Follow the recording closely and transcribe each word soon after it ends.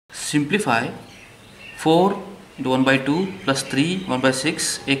Simplify 4 1 by 2 plus 3 1 by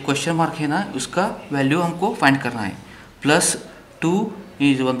 6, एक question mark है ना, उसका वैल्यू हमको फाइंड करना है, plus 2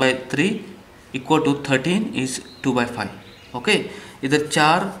 is 1 by 3 equal to 13 is 2 by 5। Okay, इधर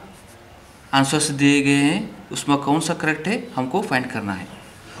 4 आंसर्स दिए गए हैं, उसमें कौन सा करेक्ट है हमको फाइंड करना है।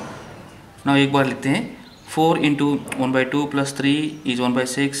 ना एक बार लिखते हैं, 4 into 1 by 2 plus 3 is 1 by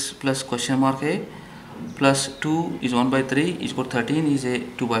 6 plus question mark है, plus 2 is 1 by 3 equal 13 is a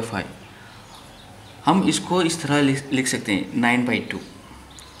 2 by 5। हम इसको इस तरह लिख सकते हैं 9 बाई 2।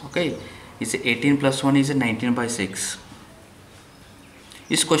 ओके, इसे 18 प्लस 1 इज 19 बाई 6।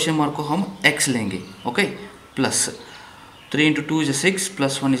 इस क्वेश्चन मार्क को हम x लेंगे। Okay, plus 3 into 2 is 6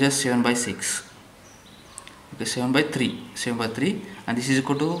 plus 1 is 7 by 6। Okay, 7 by 3 and this is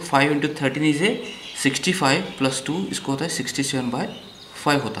equal to 5 into 13 is 65 plus 2 इसको होता है 67 बाई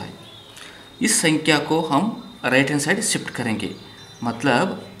 5 होता है। इस संख्या को हम राइट हैंड साइड शिफ्ट करेंगे,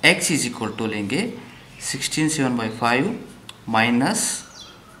 मतलब x इज इक्वल टू लेंगे 67 by 5 minus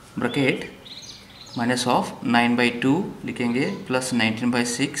bracket minus of 9 by 2 लिखेंगे plus 19 by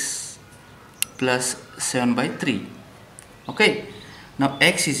 6 plus 7 by 3। Okay, now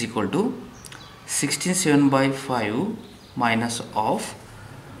x is equal to 67 by 5 minus of,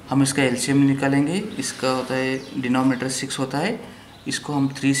 हम इसका एलसीएम निकालेंगे, इसका होता है डिनोमिनेटर 6 होता है, इसको हम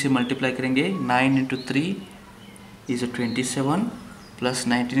 3 से मल्टीप्लाई करेंगे, 9 इंटू 3 इज 27 प्लस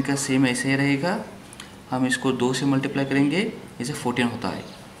 19 का सेम ऐसे ही रहेगा, हम इसको 2 से मल्टीप्लाई करेंगे, इसे 14 होता है।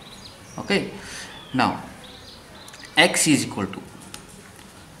 Okay, now x is equal to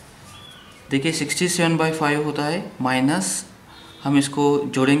देखिए 67 बाई 5 होता है, माइनस हम इसको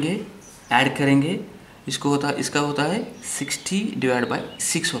जोड़ेंगे, ऐड करेंगे, इसका होता है 60 डिवाइड बाई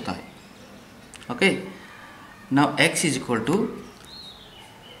 6 होता है। Okay, now x is equal to,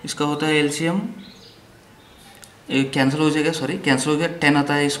 इसका होता है एलसीएम, कैंसिल हो जाएगा, कैंसिल हो गया, 10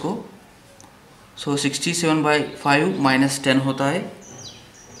 आता है इसको, सो 67 बाई 5 माइनस 10 होता है।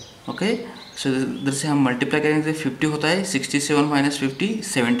 ओके, सो इधर से हम मल्टीप्लाई करेंगे तो 50 होता है, 67 माइनस 50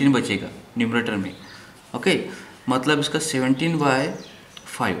 17 बचेगा न्यूमरेटर में। ओके, मतलब इसका 17 बाई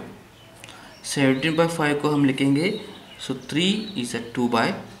 5 को हम लिखेंगे, सो 3 इज 2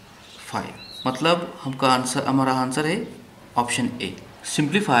 बाई 5, मतलब हमारा आंसर है option A.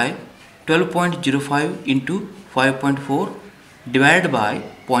 Simplify 12.05 into 5.4 divide by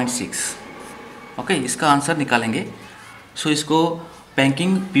 0.6। Okay, इसका आंसर निकालेंगे। सो इसको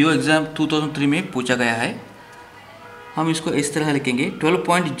बैंकिंग पीओ एग्ज़ाम 2003 में पूछा गया है, हम इसको इस तरह लिखेंगे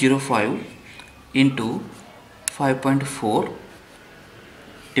 12.05 इंटू 5.4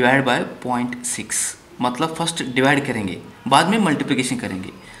 डिवाइड बाय 0.6, मतलब फर्स्ट डिवाइड करेंगे, बाद में मल्टीप्लिकेशन करेंगे।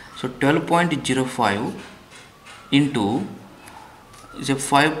 सो 12.05 इंटू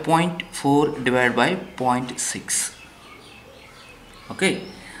 5.4 डिवाइड बाय 0.6। ओके,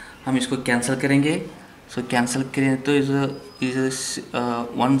 हम इसको कैंसिल करेंगे, सो कैंसिल करें तो इज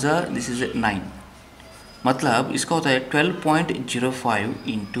 1 ज़ा दिस इज 9, मतलब इसका होता है 12.05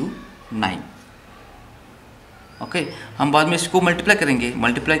 इंटू 9। ओके, हम बाद में इसको मल्टीप्लाई करेंगे,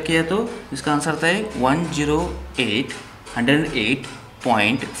 मल्टीप्लाई किया तो इसका आंसर आता है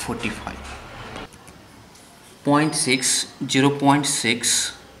 108.45।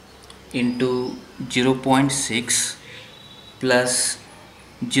 0.6 into 0.6 plus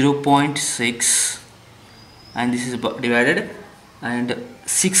 0.6 and this is divided and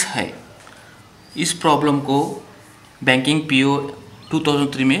 6 है। इस प्रॉब्लम को बैंकिंग पीओ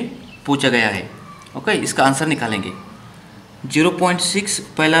 2003 में पूछा गया है। ओके, इसका आंसर निकालेंगे, 0.6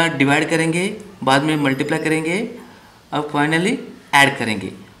 पहला डिवाइड करेंगे, बाद में मल्टीप्लाई करेंगे, अब फाइनली ऐड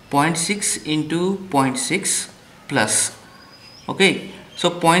करेंगे, 0.6 इंटू 0.6 प्लस, ओके, सो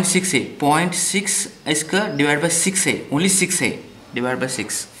 0.6 है, 0.6 इसका डिवाइड बाय 6 है, ओनली 6 है डिवाइड बाय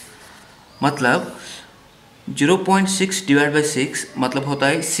 6, मतलब 0.6 डिवाइड बाय 6 मतलब होता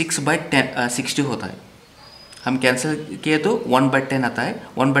है 6 बाई 60 होता है। हम कैंसिल किए तो 1 बाई 10 आता है,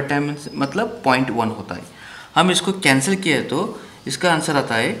 1 बाई 10 मतलब 0.1 होता है। हम इसको कैंसिल किए तो इसका आंसर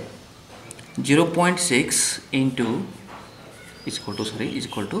आता है 0.6 इंटू इक्वल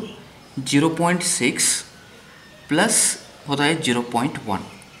टू 0.6 प्लस होता है 0.1।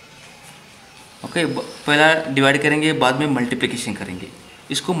 ओके, पहला डिवाइड करेंगे, बाद में मल्टीप्लिकेशन करेंगे,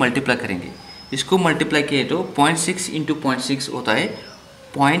 इसको मल्टीप्लाई करेंगे, इसको मल्टीप्लाई किए तो 0.6 इंटू 0.6 होता है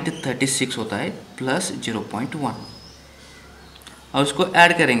 0.36 होता है प्लस 0.1, और उसको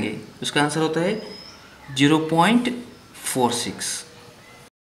ऐड करेंगे, उसका आंसर होता है 0.46।